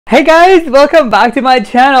Hey guys, welcome back to my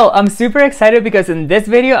channel. I'm super excited because in this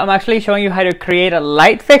video I'm actually showing you how to create a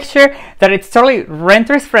light fixture that it's totally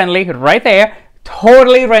renters friendly right there,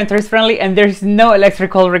 totally renters friendly, and there's no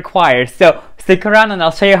electrical required. So stick around and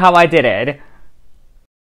I'll show you how I did it.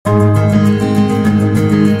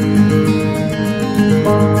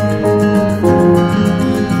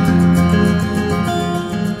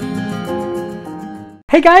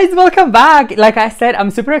 Hey guys, welcome back. Like I said,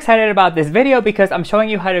 I'm super excited about this video because I'm showing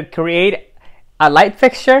you how to create a light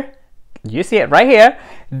fixture. You see it right here.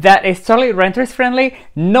 That is totally renters friendly,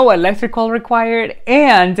 no electrical required,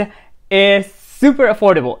 and is super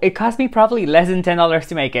affordable. It cost me probably less than $10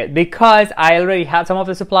 to make it because I already had some of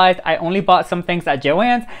the supplies. I only bought some things at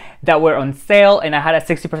Joann's that were on sale and I had a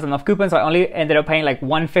 60% off coupon, so I only ended up paying like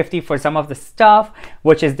 $150 for some of the stuff,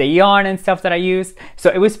 which is the yarn and stuff that I used. So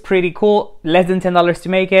it was pretty cool, less than $10 to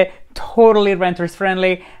make it, totally renters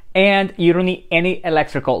friendly, and you don't need any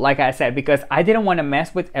electrical, like I said, because I didn't want to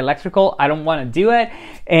mess with electrical. I don't want to do it,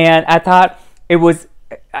 and I thought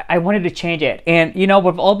I wanted to change it. And you know,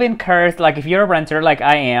 we've all been cursed, like if you're a renter like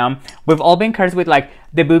I am, we've all been cursed with like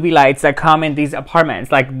the booby lights that come in these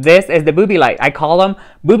apartments. Like this is the booby light. I call them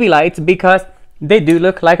booby lights because they do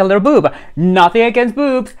look like a little boob. Nothing against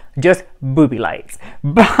boobs, just booby lights.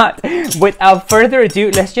 But without further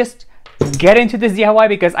ado, let's just get into this DIY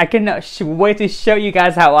because I cannot wait to show you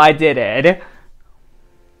guys how I did it.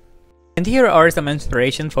 And here are some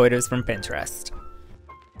inspiration photos from Pinterest.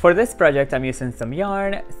 For this project, I'm using some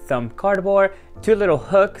yarn, some cardboard, two little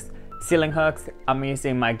hooks, ceiling hooks. I'm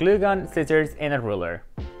using my glue gun, scissors, and a ruler.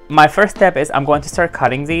 My first step is I'm going to start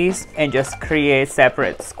cutting these and just create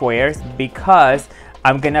separate squares because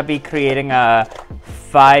I'm gonna be creating a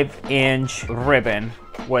 5-inch ribbon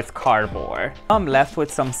with cardboard. I'm left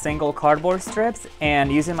with some single cardboard strips,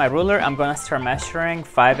 and using my ruler, I'm gonna start measuring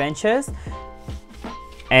 5 inches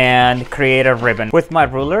and create a ribbon. With my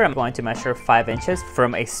ruler, I'm going to measure 5 inches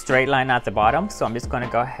from a straight line at the bottom. So I'm just going to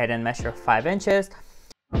go ahead and measure 5 inches.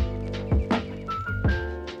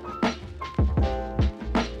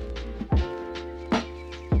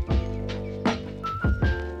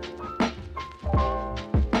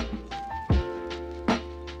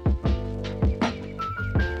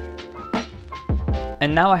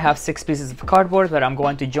 And now I have 6 pieces of cardboard that I'm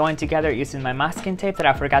going to join together using my masking tape that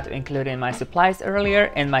I forgot to include in my supplies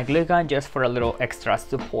earlier, and my glue gun just for a little extra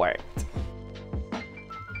support.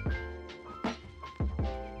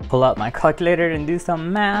 Pull out my calculator and do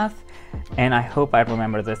some math, and I hope I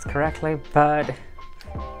remember this correctly, but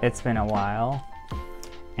it's been a while.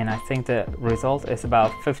 And I think the result is about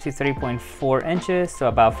 53.4 inches, so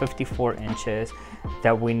about 54 inches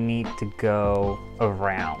that we need to go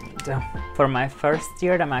around. For my first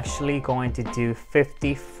yard, I'm actually going to do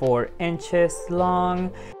 54 inches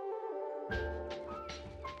long.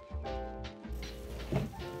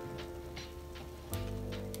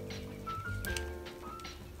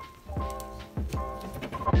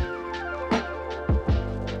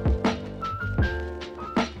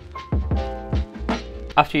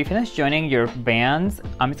 After you finish joining your bands,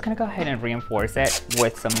 I'm just gonna go ahead and reinforce it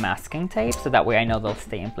with some masking tape so that way I know they'll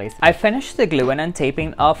stay in place. I finished the gluing and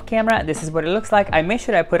taping off camera. This is what it looks like. I made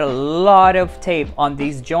sure I put a lot of tape on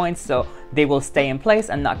these joints so they will stay in place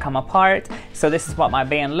and not come apart. So this is what my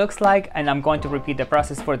band looks like, and I'm going to repeat the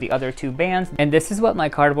process for the other 2 bands. And this is what my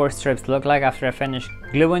cardboard strips look like after I finish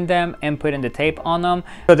gluing them and putting the tape on them.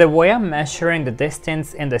 So the way I'm measuring the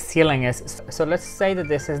distance in the ceiling is, so let's say that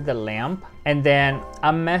this is the lamp, and then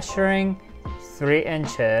I'm measuring 3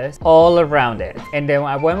 inches all around it. And then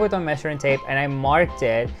I went with my measuring tape and I marked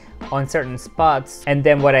it on certain spots. And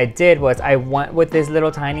then what I did was I went with these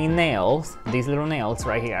little tiny nails, these little nails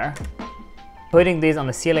right here, putting these on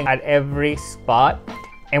the ceiling at every spot.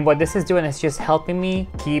 And what this is doing is just helping me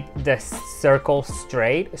keep the circle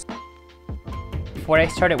straight. Before I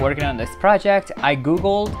started working on this project, I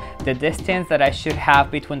googled the distance that I should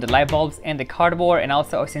have between the light bulbs and the cardboard, and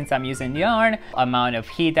also, since I'm using yarn, amount of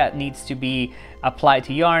heat that needs to be applied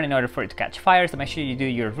to yarn in order for it to catch fire. So make sure you do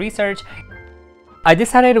your research. I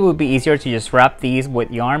decided it would be easier to just wrap these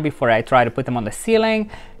with yarn before I try to put them on the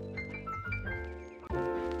ceiling.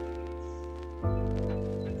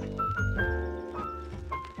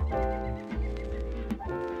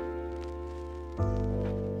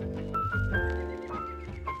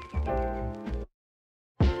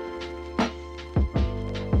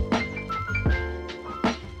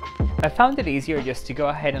 I found it easier just to go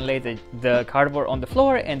ahead and lay the cardboard on the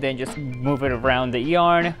floor and then just move it around the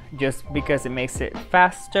yarn, just because it makes it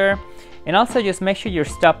faster. And also just make sure you're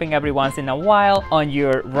stopping every once in a while on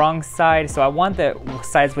your wrong side. So I want the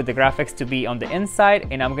sides with the graphics to be on the inside,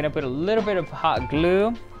 and I'm gonna put a little bit of hot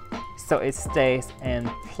glue so it stays in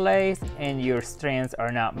place and your strands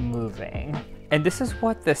are not moving. And this is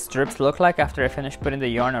what the strips look like after I finish putting the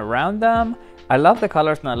yarn around them. I love the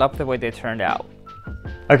colors and I love the way they turned out.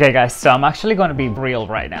 Okay guys, so I'm actually going to be real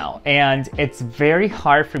right now, and it's very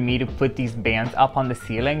hard for me to put these bands up on the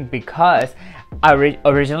ceiling because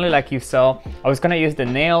originally, like you saw, I was going to use the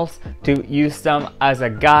nails to use them as a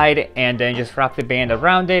guide and then just wrap the band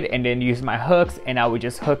around it and then use my hooks and I would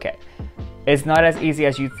just hook it. It's not as easy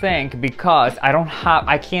as you think because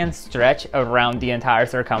I can't stretch around the entire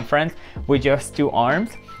circumference with just 2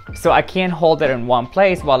 arms. So I can't hold it in one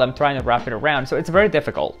place while I'm trying to wrap it around. So it's very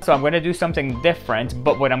difficult. So I'm going to do something different,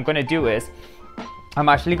 but what I'm going to do is I'm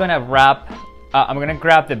actually going to I'm going to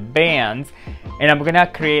grab the bands and I'm going to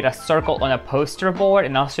create a circle on a poster board,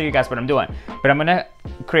 and I'll show you guys what I'm doing. But I'm going to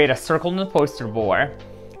create a circle on the poster board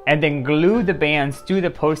and then glue the bands to the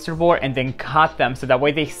poster board and then cut them so that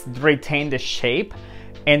way they retain the shape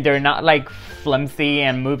and they're not like flimsy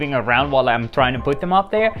and moving around while I'm trying to put them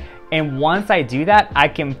up there. And once I do that, I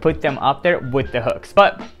can put them up there with the hooks.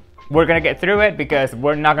 But we're gonna get through it because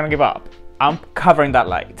we're not gonna give up. I'm covering that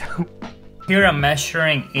light. Here I'm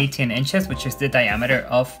measuring 18 inches, which is the diameter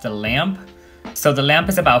of the lamp. So the lamp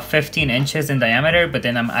is about 15 inches in diameter, but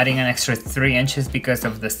then I'm adding an extra 3 inches because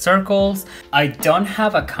of the circles. I don't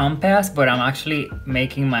have a compass, but I'm actually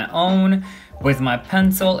making my own with my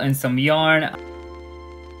pencil and some yarn.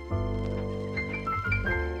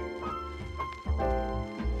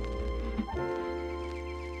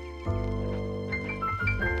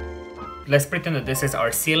 Let's pretend that this is our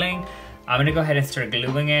ceiling. I'm gonna go ahead and start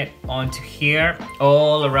gluing it onto here,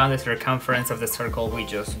 all around the circumference of the circle we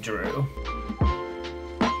just drew.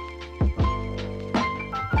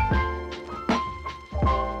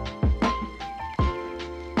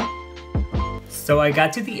 So I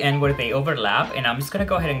got to the end where they overlap and I'm just gonna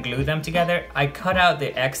go ahead and glue them together. I cut out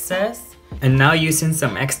the excess and now using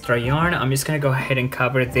some extra yarn, I'm just gonna go ahead and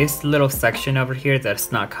cover this little section over here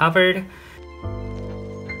that's not covered.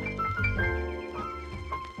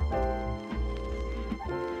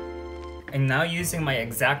 And now using my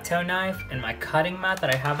X-Acto knife and my cutting mat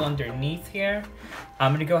that I have underneath here,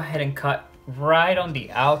 I'm gonna go ahead and cut right on the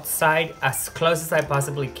outside as close as I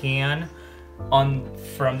possibly can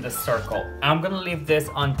from the circle. I'm gonna leave this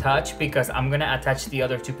untouched because I'm gonna attach the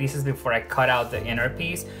other 2 pieces before I cut out the inner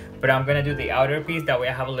piece, but I'm gonna do the outer piece, that way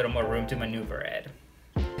I have a little more room to maneuver it.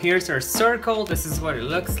 Here's our circle, this is what it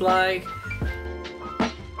looks like.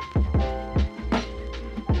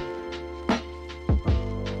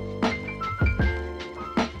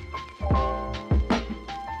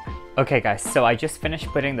 Okay guys, so I just finished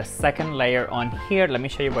putting the second layer on here. Let me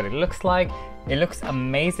show you what it looks like. It looks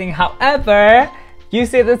amazing. However, you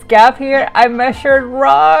see this gap here? I measured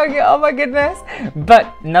wrong. Oh my goodness.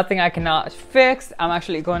 But nothing I cannot fix. I'm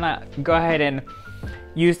actually gonna go ahead and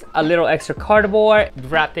use a little extra cardboard,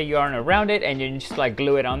 wrap the yarn around it, and you just like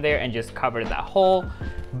glue it on there and just cover that hole.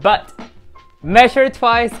 But measure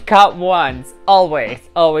twice, cut once. Always,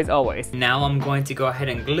 always, always. Now I'm going to go ahead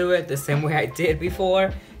and glue it the same way I did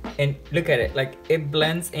before. And look at it, like it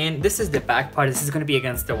blends in. This is the back part. This is going to be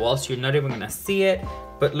against the wall, so you're not even going to see it.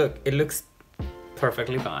 But look, it looks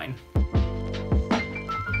perfectly fine.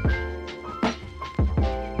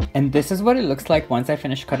 And this is what it looks like once I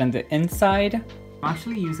finish cutting the inside. I'm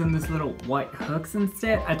actually using this little white hooks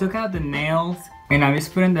instead. I took out the nails and I'm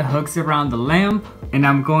just putting the hooks around the lamp, and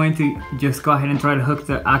I'm going to just go ahead and try to hook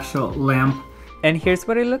the actual lamp. And here's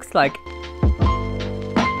what it looks like.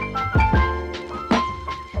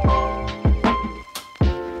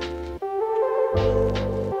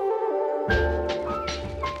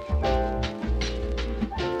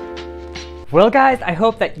 Well guys, I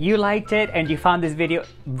hope that you liked it and you found this video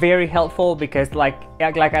very helpful because like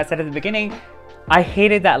I said at the beginning, I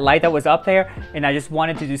hated that light that was up there and I just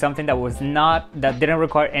wanted to do something that didn't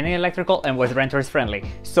require any electrical and was renters friendly.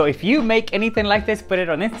 So if you make anything like this, put it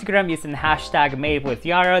on Instagram using hashtag made with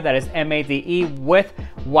Yaro, that is MADE with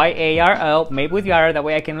YARO, made with Yaro, that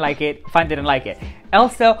way I can like it, find it and like it.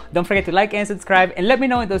 Also, don't forget to like and subscribe and let me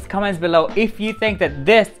know in those comments below if you think that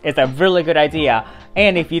this is a really good idea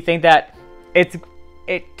and if you think that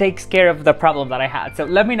it takes care of the problem that I had. So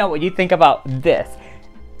let me know what you think about this.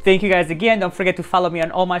 Thank you guys again. Don't forget to follow me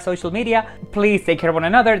on all my social media. Please take care of one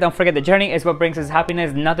another. Don't forget the journey is what brings us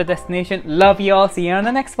happiness, not the destination. Love you all. See you on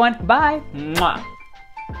the next one. Bye. Mwah.